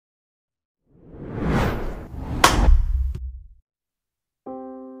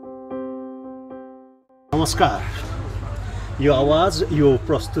नमस्कार। यो आवाज, यो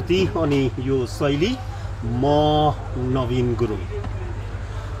प्रस्तुति अनि यो शैली म नवीन गुरुङ।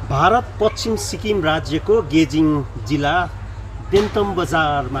 भारत पश्चिम सिक्किम राज्यको गेजिङ जिल्ला देन्तम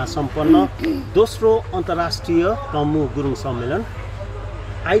बजारमा सम्पन्न दोस्रो अन्तर्राष्ट्रिय तमु गुरुङ सम्मेलन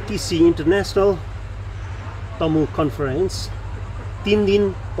ITC इन्टरनेसनल तमु कन्फरेन्स 3 दिन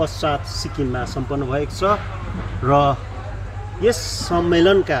पश्चात सिक्किममा सम्पन्न भएको छ र यस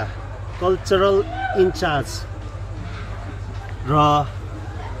सम्मेलनका कल्चरल इन्चार्ज र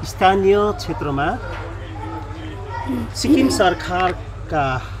स्थानीय क्षेत्रमा सिक्किम सरकारका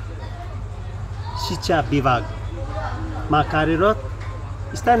शिक्षा विभागमा कार्यरत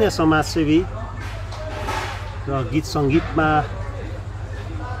स्थानीय समाजसेवी र गीत सङ्गीतमा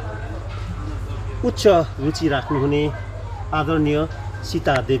उच्च रुचि राख्नुहुने आदरणीय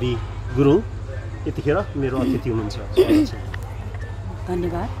सीता देवी गुरुङ यतिखेर मेरो अतिथि हुनुहुन्छ।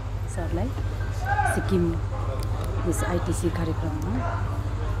 धन्यवाद सरलाई सिक्किम यस ITC कार्यक्रममा।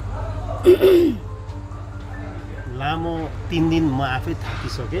 लामो 3 दिन म आफै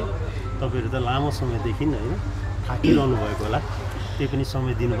थाकिसकेँ। तपाईँहरू त लामो समयदेखि होइन थाकिरहनु भएको होला, त्यही पनि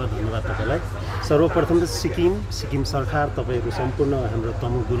समय दिनुभयो, धन्यवाद तपाईँलाई। सर्वप्रथम त सिक्किम सरकार, तपाईँहरू सम्पूर्ण हाम्रो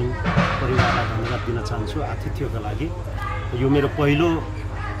तमु गुरुङ परिवारलाई धन्यवाद दिन चाहन्छु आतिथ्यका लागि। यो मेरो पहिलो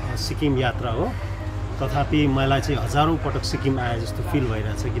सिक्किम यात्रा हो, तथापि मलाई चाहिँ हजारौँ पटक सिक्किम आए जस्तो फिल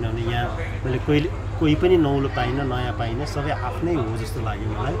भइरहेछ, किनभने यहाँ मैले कोही पनि नौलो पाइनँ, नयाँ पाइनँ, सबै आफ्नै हो जस्तो लाग्यो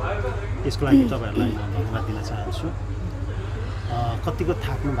मलाई। यसको लागि तपाईँहरूलाई धन्यवाद दिन चाहन्छु। कतिको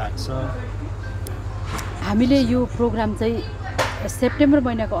थाक्नु भएको छ? हामीले यो प्रोग्राम चाहिँ सेप्टेम्बर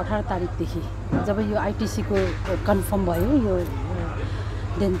महिनाको 18 तारिकदेखि जब यो ITC को कन्फर्म भयो, यो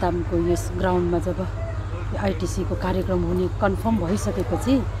देन्तामको यस ग्राउन्डमा जब ITC को कार्यक्रम हुने कन्फर्म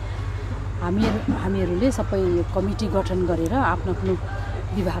भइसकेपछि हामीहरूले सबै यो कमिटी गठन गरेर आफ्नो आफ्नो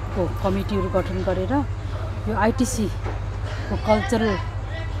विभागको कमिटीहरू गठन गरेर यो ITC को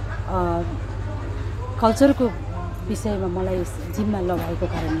कल्चरको विषयमा मलाई जिम्मा लगाएको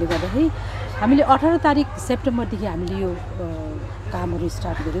कारणले गर्दाखेरि हामीले 18 तारिक सेप्टेम्बरदेखि हामीले यो कामहरू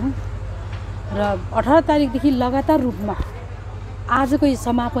स्टार्ट गऱ्यौँ र 18 तारिकदेखि लगातार रूपमा आजको यो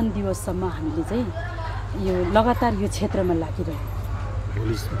समापन दिवससम्म हामीले चाहिँ यो लगातार यो क्षेत्रमा लागिरह्यौँ।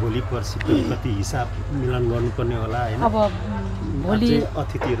 भोलि पर्सि कति हिसाब मिलान गर्नुपर्ने होला हैन? अब भोलि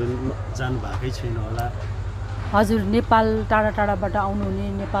अतिथिहरू जानु भएकै छैन होला? हजुर, नेपाल टाढाबाट आउनुहुने,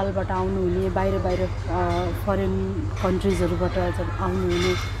 नेपालबाट आउनुहुने, बाहिर फरेन कन्ट्रिजहरूबाट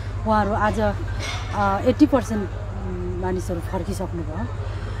आउनुहुने उहाँहरू आज 80% मानिसहरू फर्किसक्नु भयो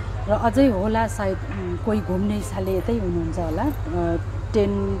र अझै होला सायद कोही घुम्ने हिसाबले यतै हुनुहुन्छ होला,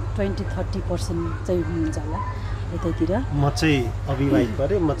 10-20-30% चाहिँ हुनुहुन्छ होला यतैतिर। म चाहिँ अविवाहित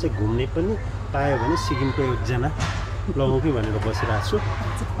परेँ, म चाहिँ घुम्ने पनि पायो भने सिक्किमको एकजना लगाउँ कि भनेर बसिरहेको छु।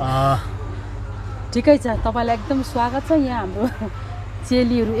 ठिकै छ, तपाईँलाई एकदम स्वागत छ। यहाँ हाम्रो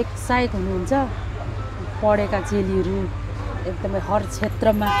चेलीहरू एक्साइट हुनुहुन्छ, पढेका चेलीहरू एकदमै हर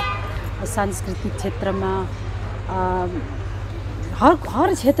क्षेत्रमा, सांस्कृतिक क्षेत्रमा, हर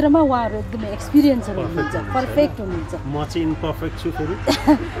क्षेत्रमा उहाँहरू एकदमै एक्सपिरियन्सहरू हुनुहुन्छ, पर्फेक्ट हुनुहुन्छ। म चाहिँ इम्पर्फेक्ट छु फेरि।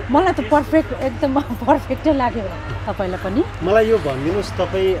 मलाई त पर्फेक्ट, एकदम पर्फेक्टै लाग्यो तपाईँलाई पनि। मलाई यो भनिदिनुहोस्,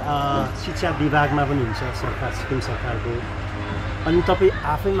 तपाईँ शिक्षा विभागमा पनि हुन्छ सिक्किम सरकारको, अनि तपाईँ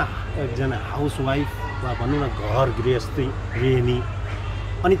आफैमा एकजना हाउसवाइफ वा भनौँ न घर गृहस्थी गृहिणी,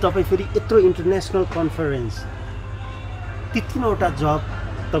 अनि तपाईँ फेरि यत्रो इन्टरनेसनल कन्फरेन्स, तीनवटा जब,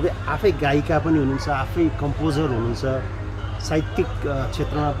 तपाईँ आफै गायिका पनि हुनुहुन्छ, आफै कम्पोजर हुनुहुन्छ, साहित्यिक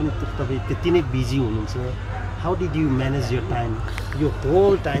क्षेत्रमा पनि तपाईँ त्यति नै बिजी हुनुहुन्छ। How did you manage your time? यो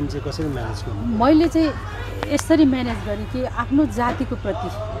होल टाइम चाहिँ कसरी म्यानेज गर्नु? मैले चाहिँ यसरी म्यानेज गरेँ कि आफ्नो जातिको प्रति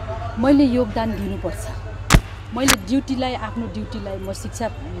मैले योगदान दिनुपर्छ। मैले आफ्नो ड्युटीलाई म शिक्षा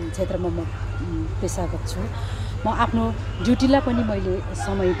क्षेत्रमा म पेसागत छु, म आफ्नो ड्युटीलाई पनि मैले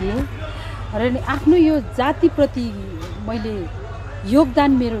समय दिएँ र आफ्नो यो जातिप्रति मैले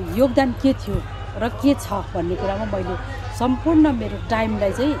मेरो योगदान के थियो र के छ भन्ने कुरामा मैले सम्पूर्ण मेरो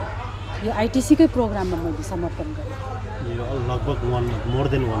टाइमलाई चाहिँ यो ITC कै प्रोग्राममा मैले समर्पण गरेँ। लगभग मोर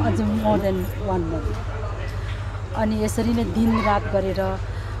देन 1 month। अनि यसरी नै दिन रात गरेर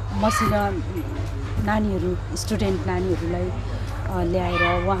मसिना नानीहरू, स्टुडेन्ट नानीहरूलाई ल्याएर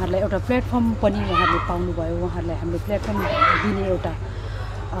उहाँहरूलाई एउटा प्लेटफर्म पनि उहाँहरूले पाउनुभयो, उहाँहरूलाई हामीले प्लेटफर्म दिने एउटा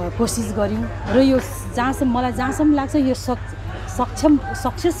कोसिस गऱ्यौँ र यो मलाई जहाँसम्म लाग्छ यो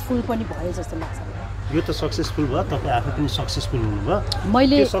सक्सेसफुल पनि भयो जस्तो लाग्छ। यो त सक्सेसफुल भयो, तपाईँ आफै पनि सक्सेसफुल हुनुभयो।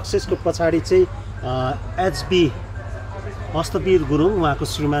 मैले त्यो सक्सेसको पछाडि चाहिँ HB हस्तवीर गुरुङ, उहाँको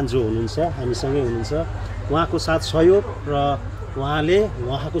श्रीमान जो हुनुहुन्छ, हामीसँगै हुनुहुन्छ, उहाँको साथ सहयोग र उहाँले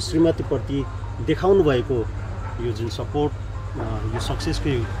उहाँको श्रीमतीप्रति देखाउनु भएको यो जुन सपोर्ट यो सक्सेसको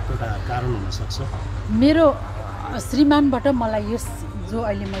एउटा कारण हुनसक्छ? मेरो श्रीमानबाट मलाई यस जो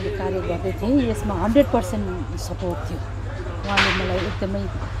अहिले मैले कार्य गर्दै थिएँ यसमा 100% सपोर्ट थियो। उहाँले मलाई एकदमै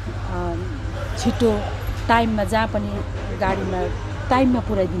छिटो टाइममा जहाँ पनि गाडीमा टाइममा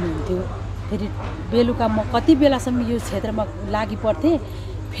पुर्याइदिनुहुन्थ्यो। फेरि बेलुका म कति बेलासम्म यो क्षेत्रमा लागि पर्थेँ,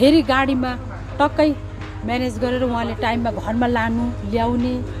 फेरि गाडीमा टक्कै म्यानेज गरेर उहाँले टाइममा घरमा लानु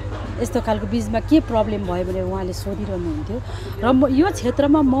ल्याउने, यस्तो खालको बिचमा के प्रब्लम भयो भने उहाँले सोधिरहनुहुन्थ्यो। र म यो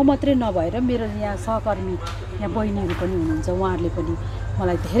क्षेत्रमा म मात्रै नभएर मेरो यहाँ सहकर्मी यहाँ बहिनीहरू पनि हुनुहुन्छ, उहाँहरूले पनि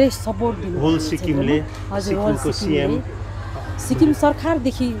मलाई धेरै सपोर्ट दिनुभयो। हजुर, होल सिक्किमले, सिक्किम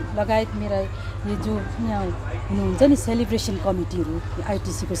सरकारदेखि लगायत मेरा यो जो यहाँ हुनुहुन्छ नि सेलिब्रेसन कमिटीहरू,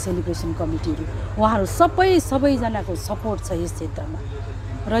 आइटिसीको सेलिब्रेसन कमिटीहरू, उहाँहरू सबैजनाको सपोर्ट छ यस क्षेत्रमा।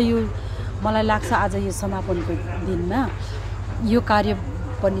 र यो मलाई लाग्छ आज यो समापनको दिनमा यो कार्य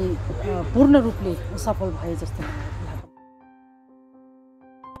पनि पूर्ण रूपले सफल भयो जस्तो लाग्छ।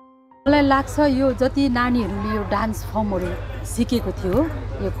 मलाई लाग्छ यो जति नानीहरूले यो डान्स फर्महरू सिकेको थियो,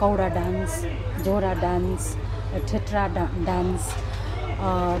 यो कौडा डान्स, जोरा डान्स, ठेट्रा डान्स,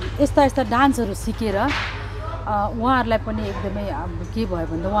 यस्ता डान्सहरू सिकेर उहाँहरूलाई पनि एकदमै के भयो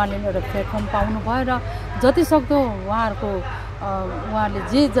भन्दा उहाँले एउटा प्लेटफर्म पाउनुभयो र जतिसक्दो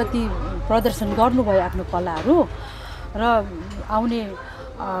उहाँहरूले जति प्रदर्शन गर्नुभयो आफ्नो कलाहरू र आउने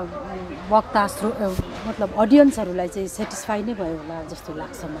वक्ता मतलब अडियन्सहरूलाई चाहिँ सेटिस्फाई नै भयो होला जस्तो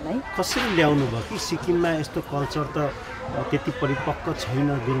लाग्छ मलाई। कसरी ल्याउनु भयो कि सिक्किममा यस्तो कल्चर त त्यति परिपक्व छैन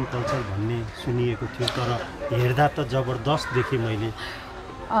गुरुङ कल्चर भन्ने सुनिएको थियो, तर हेर्दा त जबरदस्त देखेँ मैले।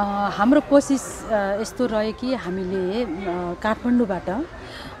 हाम्रो कोसिस यस्तो रह्यो कि हामीले काठमाडौँबाट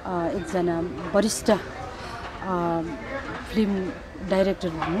एकजना वरिष्ठ फिल्म डाइरेक्टर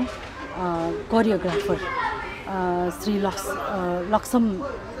भनौँ, कोरियोग्राफर श्री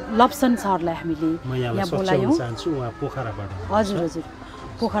लप्सन सरलाई हामीले यहाँ बोलायौँ। हजुर,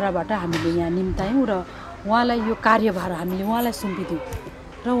 पोखराबाट हामीले यहाँ निम्तायौँ र उहाँलाई यो कार्यभार हामीले उहाँलाई सुम्पिदियौँ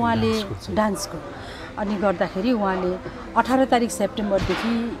र उहाँले डान्सको अनि गर्दाखेरि उहाँले 18 तारिक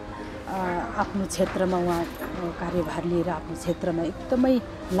सेप्टेम्बरदेखि आफ्नो क्षेत्रमा उहाँ कार्यभार लिएर आफ्नो क्षेत्रमा एकदमै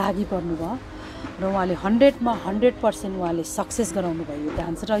लागि पर्नुभयो र उहाँले 100मा 100% उहाँले सक्सेस गराउनु भयो यो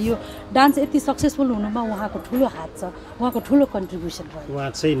डान्स। र यो डान्स यति सक्सेसफुल हुनुमा उहाँको ठुलो हात छ, उहाँको ठुलो कन्ट्रिब्युसन भयो। उहाँ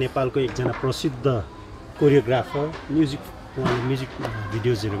चाहिँ नेपालको एकजना प्रसिद्ध कोरियोग्राफर, उहाँले म्युजिक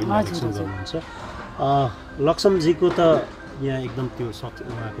भिडियोजहरू पनि डाइरेक्सन गर्नुहुन्छ। लक्ष्मणजीको त यहाँ एकदम त्यो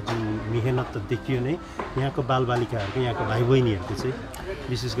उहाँको जुन मेहनत त देखियो नै, यहाँको बालबालिकाहरूको, यहाँको भाइ बहिनीहरूको चाहिँ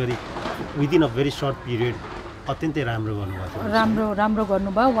विशेष गरी within a very short period अत्यन्तै राम्रो गर्नुभयो। राम्रो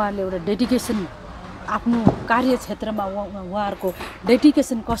गर्नुभयो। उहाँले एउटा डेडिकेसन, आफ्नो कार्यक्षेत्रमा उहाँहरूको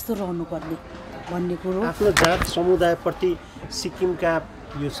डेडिकेसन कस्तो रहनुपर्ने भन्ने कुरो, आफ्नो जात समुदायप्रति सिक्किमका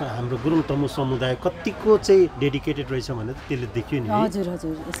यो हाम्रो गुरुङ तमु समुदाय कतिको चाहिँ डेडिकेटेड रहेछ भनेर त्यसले देखियो नि। हजुर,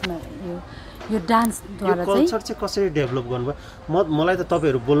 यसमा यो डान्सद्वारा कल्चर चाहिँ कसरी डेभलप गर्नुभयो? मलाई त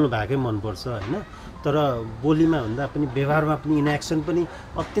तपाईँहरू बोल्नु भएकै मनपर्छ होइन, तर बोलीमा भन्दा पनि व्यवहारमा पनि इनएक्सन पनि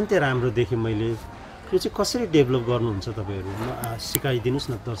अत्यन्तै राम्रो देखेँ मैले। यो चाहिँ कसरी डेभलप गर्नुहुन्छ तपाईँहरू? सिकाइदिनुहोस्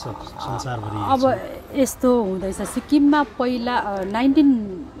न दर्शक संसारभरि। अब यस्तो हुँदैछ, सिक्किममा पहिला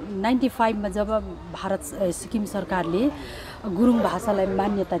 1995मा जब सिक्किम सरकारले गुरुङ भाषालाई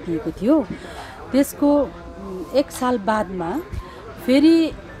मान्यता दिएको थियो, त्यसको 1 साल बादमा फेरि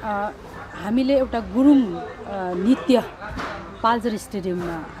हामीले एउटा गुरुङ नृत्य पाल्जर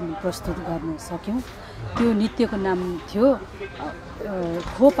स्टेडियममा हामी प्रस्तुत गर्न सक्यौँ। त्यो नृत्यको नाम थियो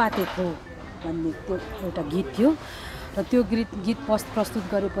खो पाते खो भन्ने, त्यो एउटा गीत थियो र त्यो गीत प्रस्तुत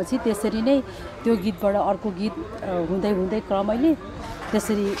गरेपछि त्यसरी नै त्यो गीतबाट अर्को गीत हुँदै क्रमैले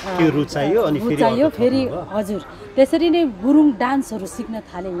त्यसरी रुचायो फेरि। हजुर, त्यसरी नै गुरुङ डान्सहरू सिक्न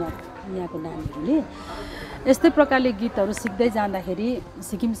थाले यहाँको नानीहरूले। यस्तै प्रकारले गीतहरू सिक्दै जाँदाखेरि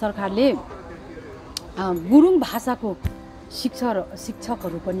सिक्किम सरकारले गुरुङ भाषाको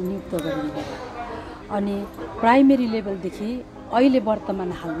शिक्षकहरू पनि नियुक्त गरिदिनुभयो। अनि प्राइमेरी लेभलदेखि अहिले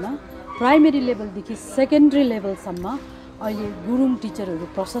वर्तमान हालमा प्राइमेरी लेभलदेखि सेकेन्ड्री लेभलसम्म अहिले गुरुङ टिचरहरू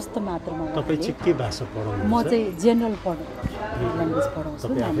प्रशस्त मात्रामा। तपाईँ चाहिँ के भाषा पढाउनुहुन्छ? म चाहिँ जेनरल ल्याङ्ग्वेज पढाउँछु।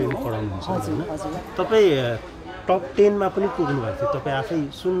 हजुर, तपाईँ टप 10मा पनि पुग्नु भएको थियो। तपाईँ आफै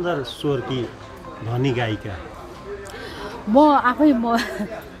सुन्दर स्वरकी धनी गायिका। म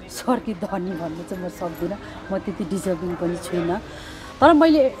स्वरकी धनी भन्नु चाहिँ म सक्दिनँ, म त्यति डिजर्भिङ पनि छुइनँ, तर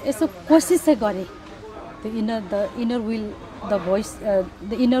मैले यसो कोसिस चाहिँ गरेँ। त्यो inner will the voice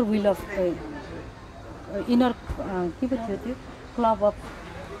the inner will of inner के पो थियो त्यो क्लब अफ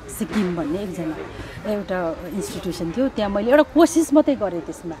सिक्किम भन्ने एउटा इन्स्टिट्युसन थियो, त्यहाँ मैले एउटा कोसिस मात्रै गरेँ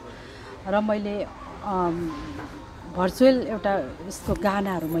त्यसमा। र मैले भर्चुअल एउटा यस्तो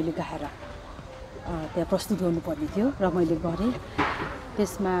गानाहरू मैले गाएर त्यहाँ प्रस्तुत गर्नुपर्ने थियो र मैले गरेँ।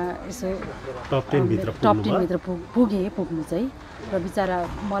 त्यसमा यसो टप 10 भित्र पुग्नु चाहिँ र बिचरा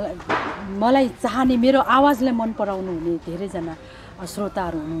मलाई चाहने मेरो आवाजलाई मन पराउनु हुने धेरैजना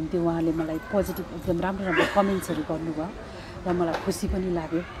श्रोताहरू हुनुहुन्थ्यो। उहाँले मलाई पोजिटिभ एकदम राम्रो राम्रो कमेन्ट्सहरू गर्नुभयो र मलाई खुसी पनि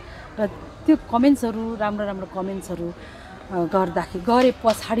लाग्यो। र त्यो कमेन्ट्सहरू राम्रो कमेन्ट्सहरू गरे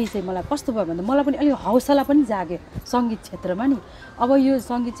पछाडि चाहिँ मलाई कस्तो भयो भन्दा मलाई पनि अलिक हौसला पनि जाग्यो सङ्गीत क्षेत्रमा नि। अब यो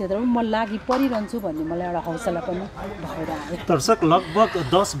सङ्गीत क्षेत्रमा म लागि परिरहन्छु भन्ने मलाई एउटा हौसला पनि भएर आयो। दर्शक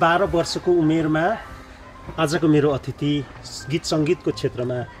लगभग 10-12 वर्षको उमेरमा आजको मेरो अतिथि गीत सङ्गीतको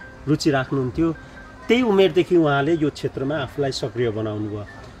क्षेत्रमा रुचि राख्नुहुन्थ्यो। त्यही उमेरदेखि उहाँले यो क्षेत्रमा आफूलाई सक्रिय बनाउनु भयो।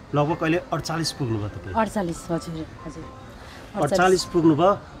 लगभग अहिले 48 पुग्नुभयो तपाईँ? 48 हजुर 48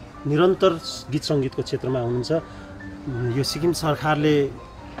 पुग्नुभयो। निरन्तर गीत सङ्गीतको क्षेत्रमा हुनुहुन्छ। यो सिक्किम सरकारले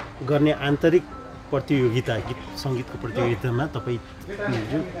गर्ने आन्तरिक प्रतियोगिता गीत सङ्गीतको प्रतियोगितामा तपाईँ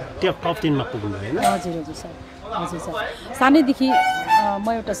टप 10 मा पुग्नुभयो होइन? हजुर सर। सानैदेखि म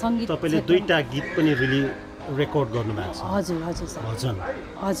एउटा सङ्गीत तपाईँले 2टा गीत पनि रेकर्ड गर्नुभएको छ। हजुर सर। भजन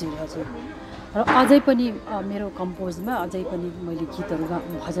हजुर र अझै पनि मेरो कम्पोजमा अझै पनि मैले गीतहरू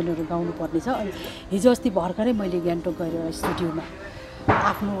भजनहरू गाउनु पर्ने छ। हिजो अस्ति भर्खरै मैले गान्तोक गएर एउटा स्टुडियोमा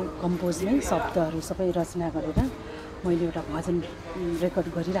आफ्नो कम्पोजमै शब्दहरू सबै रचना गरेर मैले एउटा भजन रेकर्ड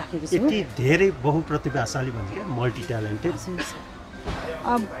गरिराखेको छु। यति धेरै बहुप्रतिभाशाली भन्छ क्या, मल्टी ट्यालेन्टेड।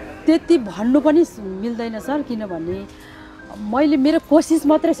 त्यति भन्नु पनि मिल्दैन सर, किनभने मेरो कोसिस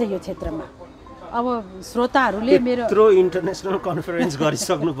मात्रै छ यो क्षेत्रमा। अब श्रोताहरूले मेरो यत्रो इन्टरनेसनल कन्फरेन्स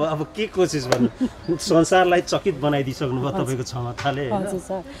गरिसक्नु भयो, अब के कोसिस भन्नु? संसारलाई चकित बनाइदिइसक्नु भयो तपाईँको क्षमताले। हजुर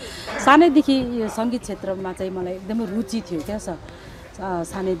सर। सानैदेखि यो सङ्गीत क्षेत्रमा चाहिँ मलाई एकदमै रुचि थियो क्या सर।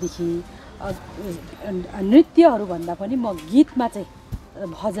 सानैदेखि नृत्यहरू भन्दा पनि म गीतमा चाहिँ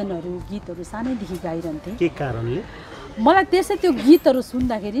भजनहरू गीतहरू सानैदेखि गाइरहन्थेँ। के कारणले? मलाई त्यसै त्यो गीतहरू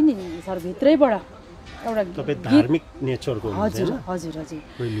सुन्दाखेरि नि सर भित्रैबाट एउटा धार्मिक नेचरको हजुर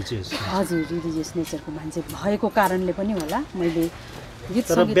रिलिजियस नेचरको मान्छे भएको कारणले पनि होला मैले गीत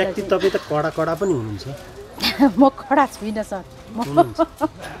सङ्गीत। व्यक्ति तपाईँ त कडा पनि हुनुहुन्छ। म कडा छुइनँ सर,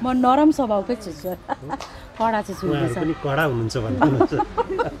 म नरम स्वभावकै छु सर, कडा चाहिँ छुइनँ सर। पनि कडा हुनुहुन्छ भन्नुहुन्छ?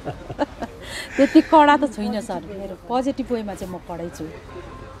 त्यति कडा त छुइनँ सर, मेरो पोजिटिभ वेमा चाहिँ म कडै छु।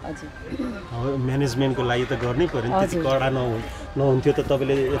 हजुर म्यानेजमेन्टको लागि त गर्नै पर्यो नि। त्यति कडा नहुन्थ्यो त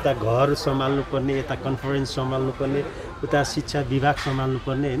तपाईँले यता घर सम्हाल्नु पर्ने, यता कन्फरेन्स सम्हाल्नु पर्ने, उता शिक्षा विभाग सम्हाल्नु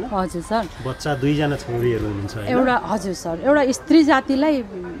पर्ने होइन? हजुर सर। बच्चा 2जना छोरीहरू हुनुहुन्छ एउटा। हजुर सर, एउटा स्त्री जातिलाई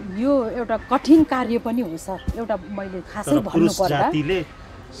यो एउटा कठिन कार्य पनि हो सर। एउटा मैले खासै भन्नु पर्दा जातिले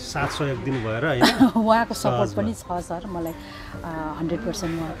साथ सहयोग दिनु भएर होइन? उहाँको सपोर्ट पनि छ सर, मलाई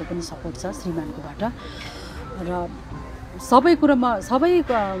 100% उहाँको पनि सपोर्ट छ श्रीमानकोबाट। र सबै कुरामा सबै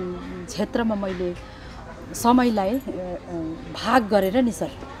क्षेत्रमा मैले समयलाई भाग गरेर नि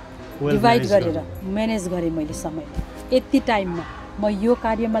सर, डिभाइड गरेर म्यानेज गरेँ मैले समय। यति टाइममा म यो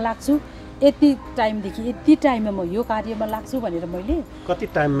कार्यमा लाग्छु, यति टाइमदेखि यति टाइममा म यो कार्यमा लाग्छु भनेर मैले। कति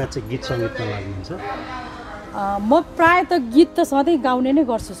टाइममा चाहिँ गीत सङ्गीतमा लाग्नुहुन्छ? म प्राय त गीत त सधैँ गाउने नै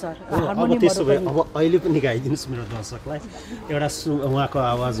गर्छु सर। हार्मोनियमहरू अब अहिले पनि गाइदिनुहोस् मेरो दर्शकलाई एउटा उहाँको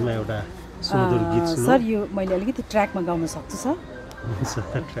आवाजमा एउटा सुमधुर गीत सुन्नु। सर यो मैले अलिकति ट्र्याकमा गाउन सक्छु सर?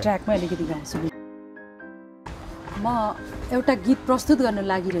 ट्र्याकमै अलिकति गाउँछु। म एउटा गीत प्रस्तुत गर्न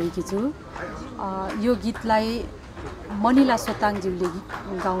लागिरहेकी छु। यो गीतलाई मनिला सोताङज्यूले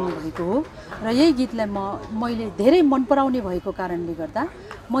गाउनु भएको हो र यही गीतलाई मैले धेरै मन पराउने भएको कारणले गर्दा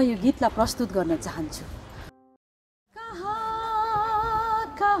म यो गीतलाई प्रस्तुत गर्न चाहन्छु।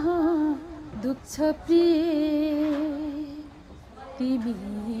 कहाँ दुख्छ प्रिय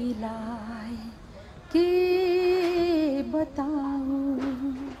तिमीलाई के बताऊं,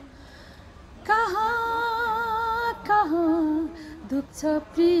 कहाँ दुख्छ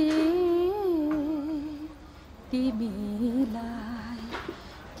प्रिय तिमीलाई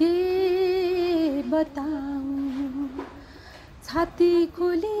के बताऊं, छाती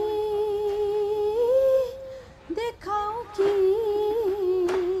खोली देखाऊं कि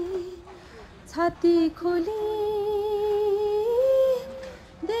छाती खोली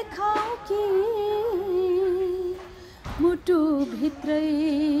देखाऊं कि मुटु भित्रै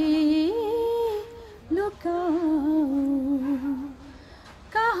लुकाऊं,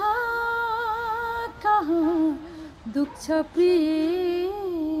 कहाँ दुख्छ प्रिय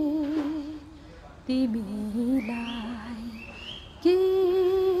तिमीलाई के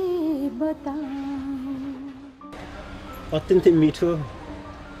बताऊं। अत्यन्तै मिठो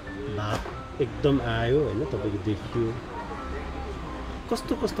भाव एकदम आयो होइन तपाईँको देखियो।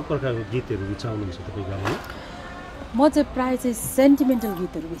 कस्तो प्रकारको गीतहरू रुचाउनुहुन्छ तपाईँ गाउनु? म चाहिँ प्रायः चाहिँ सेन्टिमेन्टल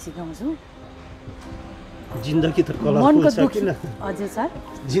गीतहरू बेसी गाउँछु। जिन्दगी त कलरफुल मनको छ दुःख किन हजुर सर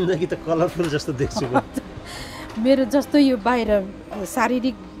जिन्दगी त कलरफुल जस्तो देख्छु म मेरो जस्तो यो बाहिर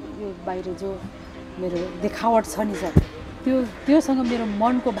शारीरिक यो बाहिर जो मेरो देखावट छ नि सर त्योसँग मेरो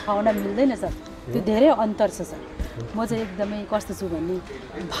मनको भावना मिल्दैन सर त्यो धेरै अन्तर छ सर म चाहिँ एकदमै कस्तो छु भने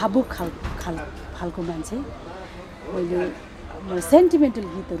भावुक खालको मान्छे मैले सेन्टिमेन्टल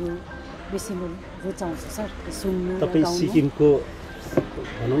गीतहरू बेसी म रुचाउँछु सर सुन्नु तपाईँ सिक्किमको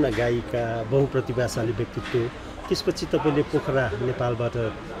भनौँ न गायिका बहुप्रतिभाशाली व्यक्तित्व त्यसपछि तपाईँले पोखरा नेपालबाट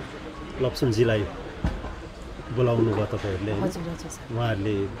लप्सनजीलाई बोलाउनु भयो तपाईँहरूले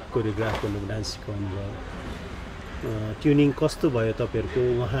उहाँहरूले कोरियोग्राफ गर्नु डान्स सिकाउनु भयो ट्युनिङ कस्तो भयो तपाईँहरूको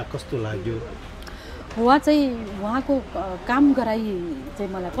उहाँ कस्तो लाग्यो उहाँको काम गराइ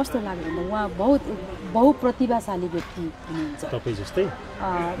चाहिँ मलाई कस्तो लाग्यो भने उहाँ बहुप्रतिभाशाली व्यक्ति हुनुहुन्छ तपाईँ जस्तै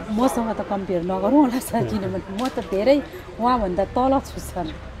मसँग त कम्पेयर नगरौँ होला सर किनभने म त धेरै उहाँभन्दा तल छु सर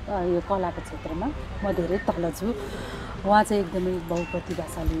यो कलाको क्षेत्रमा म धेरै तल छु उहाँ चाहिँ एकदमै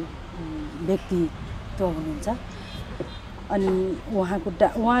बहुप्रतिभाशाली व्यक्तित्व हुनुहुन्छ अनि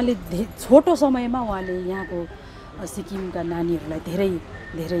उहाँले छोटो समयमा उहाँले यहाँको सिक्किमका नानीहरूलाई धेरै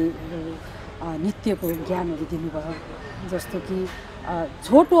धेरै नृत्यको ज्ञानहरू दिनुभयो जस्तो कि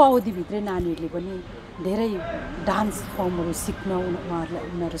छोटो अवधिभित्रै नानीहरूले पनि धेरै डान्स फर्महरू सिक्न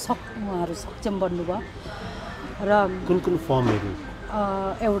उनीहरू सक्षम बन्नुभयो र कुन फर्महरू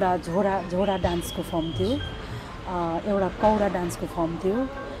एउटा झोडा डान्सको फर्म थियो एउटा कौडा डान्सको फर्म थियो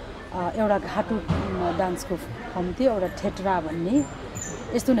एउटा घाटु डान्सको फर्म थियो एउटा ठेट्रा भन्ने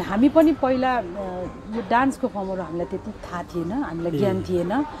यस्तो नै हामी पनि पहिला यो डान्सको फर्महरू हामीलाई त्यति थाहा थिएन हामीलाई ज्ञान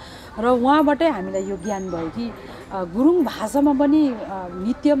थिएन र उहाँबाटै हामीलाई यो ज्ञान भयो कि गुरुङ भाषामा पनि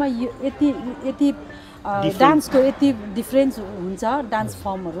नृत्यमा यति डान्सको यति डिफ्रेन्स हुन्छ डान्स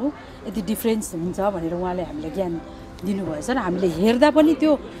फर्महरू यति डिफ्रेन्स हुन्छ भनेर उहाँले हामीलाई ज्ञान दिनुभयो सर हामीले हेर्दा पनि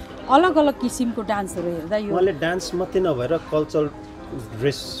त्यो अलग अलग किसिमको डान्सहरू हेर्दा यो उहाँले डान्स मात्रै नभएर कल्चरल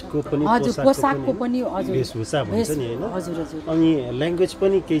ड्रेसको पनि हजुर पोसाकको पनि हजुर वेशभूषा भन्छ नि हैन हजुर हजुर अनि ल्याङ्ग्वेज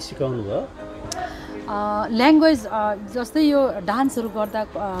पनि केही सिकाउनु भयो ल्याङ्ग्वेज जस्तै यो डान्सहरू गर्दा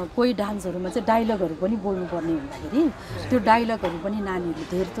कोही डान्सहरूमा चाहिँ डायलगहरू पनि बोल्नुपर्ने हुँदाखेरि त्यो डायलगहरू पनि नानीहरूले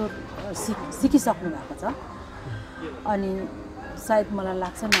धेरै थोर सिकिसक्नु भएको छ अनि सायद मलाई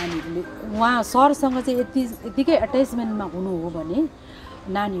लाग्छ नानीहरूले उहाँ सरसँग चाहिँ यतिकै एट्याचमेन्टमा हुनु हो भने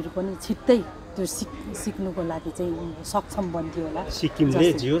नानीहरू पनि छिट्टै त्यो सिक्नुको लागि चाहिँ सक्षम बन्थ्यो होला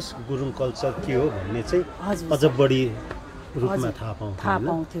सिक्किमले जियोस् गुरुङ कल्चर के हो भन्ने चाहिँ अझ बढी रूपमा थाहा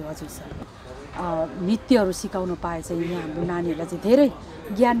पाउँथ्यो हजुर सर नृत्यहरू सिकाउनु पाए चाहिँ यहाँ हाम्रो नानीहरूलाई चाहिँ धेरै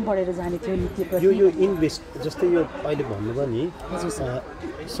ज्ञान बढेर जाने थियो नृत्यप्रति यो इन्भेस्ट जस्तै यो अहिले भन्नुभयो नि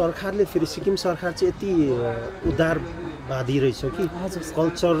सरकारले फेरि सिक्किम सरकार चाहिँ यति उदारवादी रहेछ कि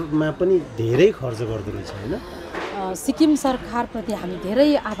कल्चरमा पनि धेरै खर्च गर्दो रहेछ होइन सिक्किम सरकारप्रति हामी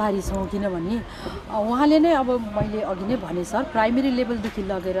धेरै आभारी छौँ किनभने उहाँले नै अब मैले अघि नै भने सर प्राइमेरी लेभलदेखि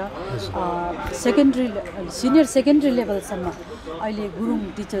लगेर सिनियर सेकेन्ड्री लेभलसम्म अहिले गुरुङ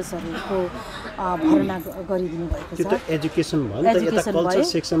टिचर्सहरूको भर्ना गरिदिनु भएको छ एजुकेसन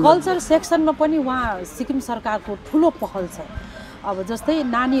भयो कल्चर सेक्सनमा पनि उहाँ सिक्किम सरकारको ठुलो पहल छ अब जस्तै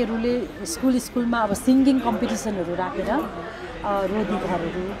नानीहरूले स्कुलमा अब सिङ्गिङ कम्पिटिसनहरू राखेर रोदी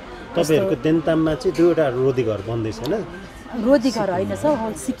घरहरू तपाईहरुको देन्ताममा चाहिँ दुईवटा रोदी घर बन्दैछ हैन रोदी घर हैन सर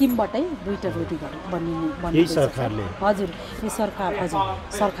होल सिक्किमबाटै दुईटा रोदी घर बन्ने सरकारले हजुर यो सरकार हजुर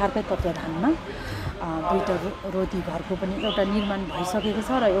सरकारकै तत्त्वाधानमा दुईटा रोदी घरको पनि एउटा निर्माण भइसकेको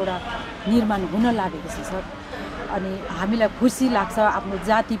छ र एउटा निर्माण हुन लागेको छ सर अनि हामीलाई खुसी लाग्छ आफ्नो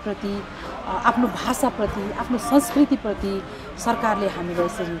जातिप्रति आफ्नो भाषाप्रति आफ्नो संस्कृतिप्रति सरकारले हामीलाई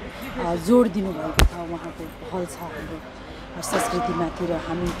यसरी जोड दिनुभएको छ उहाँको पहल छ हाम्रो संस्कृतिमाथि र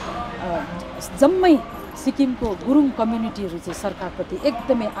हामी जम्मै सिक्किमको गुरुङ कम्युनिटीहरू चाहिँ सरकारप्रति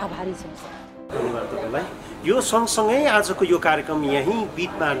एकदमै आभारी छौँ धन्यवाद तपाईलाई यो सँगसँगै आजको यो कार्यक्रम यहीँ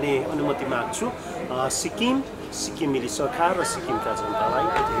बिट मार्ने अनुमति माग्छु सिक्किमेली सरकार र सिक्किमका जनतालाई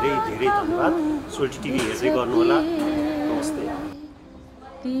धेरै धेरै धन्यवाद सोल्टी टिभी हेर्दै गर्नुहोला नमस्ते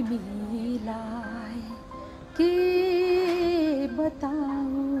तिमीलाई के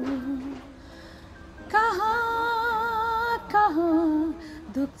बताऊ कहाँ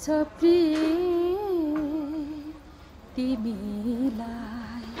दुख्छ प्रिय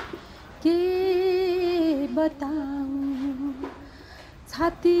तिमीलाई के बताऊ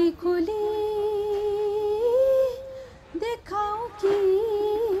छाती खोली देखाऊ कि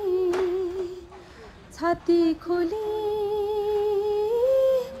छाती खोली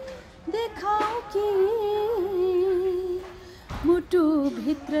देखाऊ कि मुटु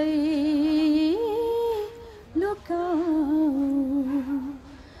भित्रै लुकाऊ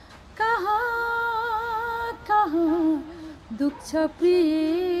कहाँ दुख्छ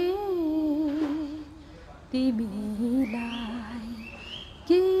प्रिय तिमीलाई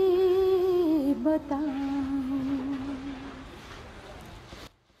के बताऊँ